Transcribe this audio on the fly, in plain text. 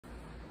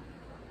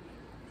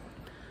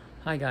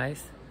Hi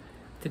guys,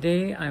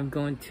 today I'm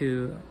going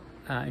to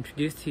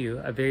introduce to you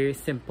a very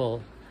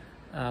simple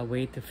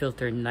way to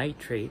filter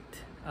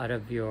nitrate out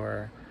of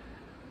your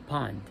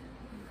pond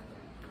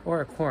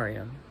or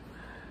aquarium.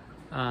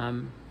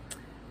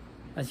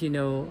 As you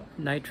know,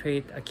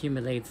 nitrate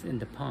accumulates in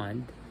the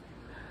pond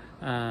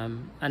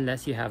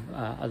unless you have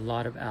a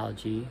lot of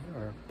algae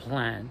or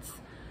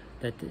plants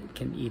that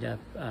can eat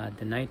up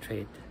the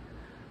nitrate.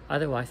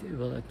 Otherwise it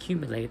will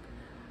accumulate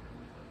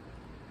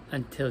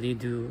until you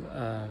do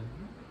a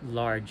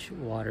large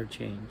water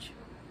change.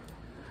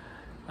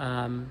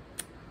 And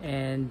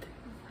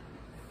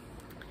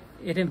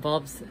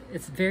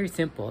it's very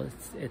simple.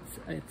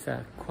 It's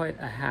quite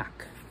a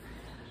hack,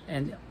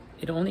 and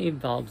it only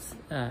involves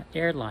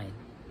airline.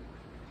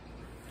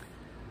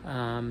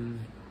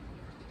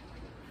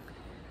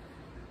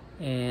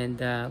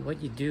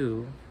 What you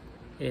do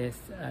is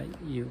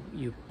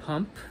you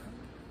pump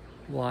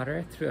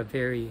water through a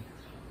very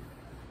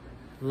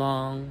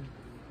long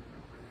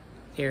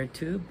air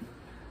tube,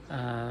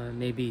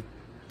 maybe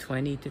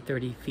 20 to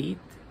 30 feet,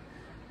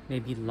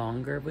 maybe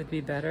longer would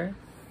be better,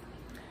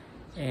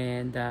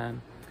 and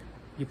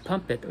you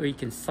pump it, or you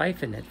can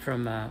siphon it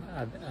from a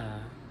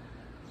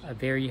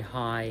very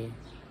higher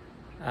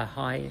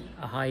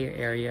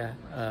area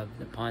of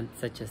the pond,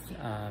 such as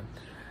a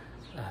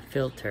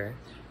filter,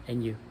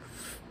 and you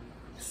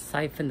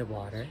siphon the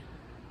water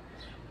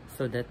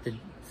so that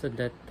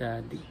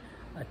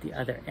at the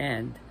other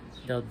end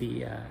there'll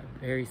be a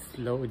very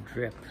slow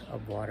drip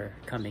of water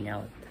coming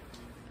out.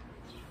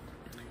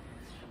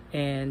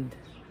 And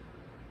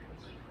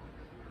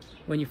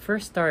when you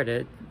first start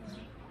it,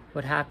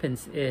 what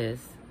happens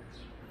is,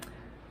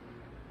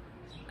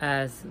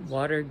 as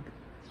water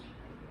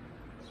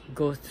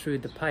goes through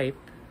the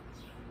pipe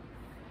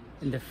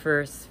in the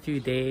first few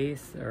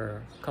days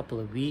or a couple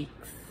of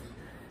weeks,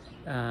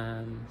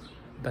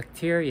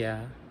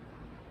 bacteria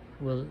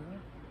will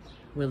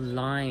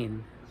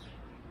line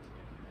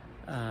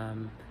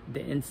the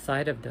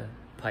inside of the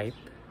pipe,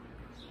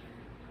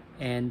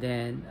 and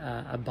then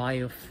a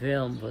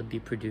biofilm will be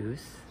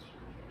produced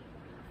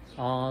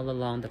all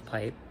along the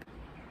pipe.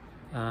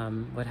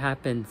 What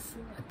happens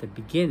at the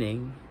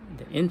beginning,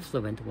 the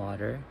influent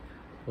water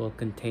will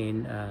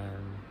contain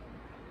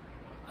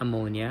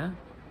ammonia,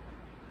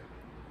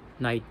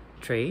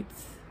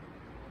 nitrates,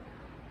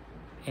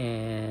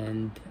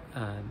 and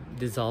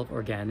dissolved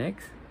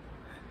organics,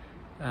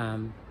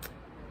 and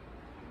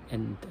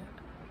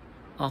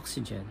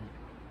oxygen.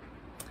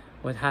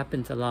 What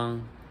happens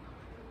along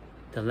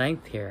the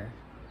length here,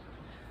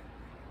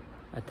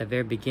 at the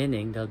very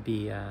beginning there'll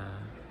be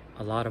a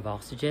lot of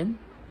oxygen,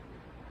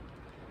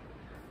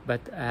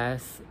 but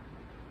as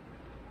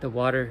the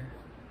water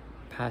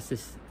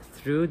passes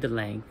through the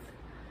length,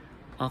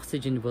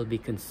 oxygen will be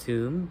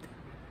consumed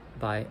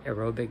by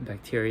aerobic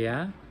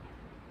bacteria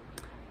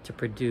to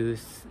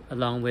produce,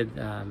 along with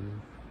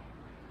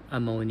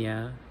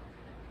ammonia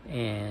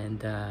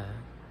and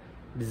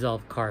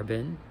dissolved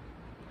carbon,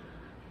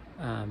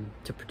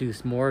 to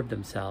produce more of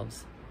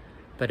themselves.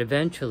 But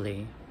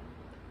eventually,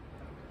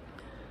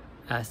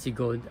 as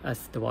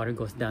the water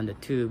goes down the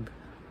tube,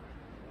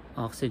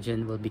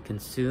 oxygen will be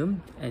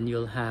consumed, and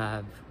you'll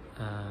have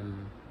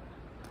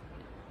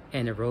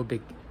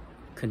anaerobic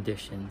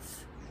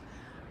conditions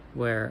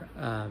where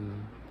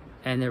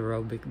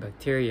anaerobic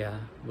bacteria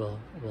will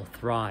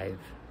thrive.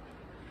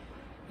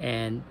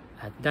 And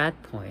at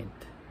that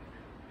point,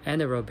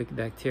 anaerobic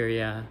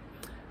bacteria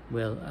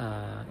will,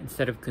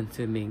 instead of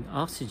consuming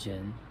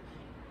oxygen,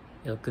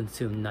 it'll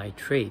consume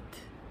nitrate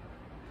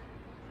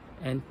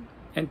and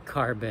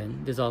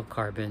carbon, dissolved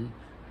carbon,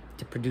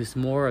 to produce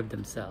more of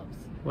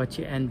themselves. What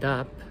you end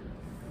up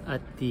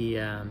at the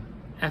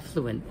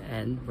effluent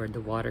end, where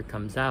the water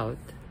comes out,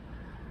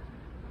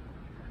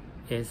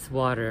 is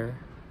water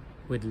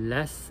with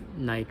less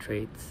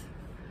nitrates,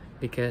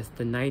 because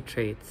the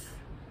nitrates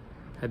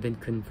have been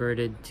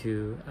converted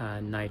to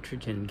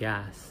nitrogen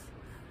gas,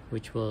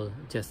 which will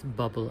just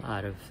bubble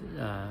out of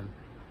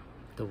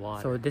the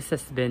water. So this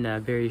has been a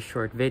very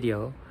short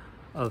video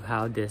of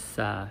how this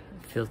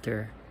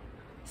filter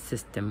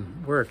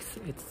system works.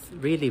 It's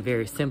really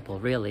very simple,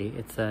 really.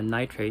 It's a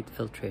nitrate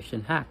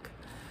filtration hack.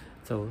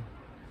 So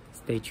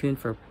stay tuned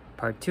for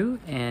part 2,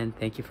 and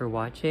thank you for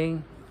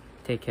watching.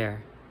 Take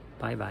care.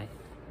 Bye bye.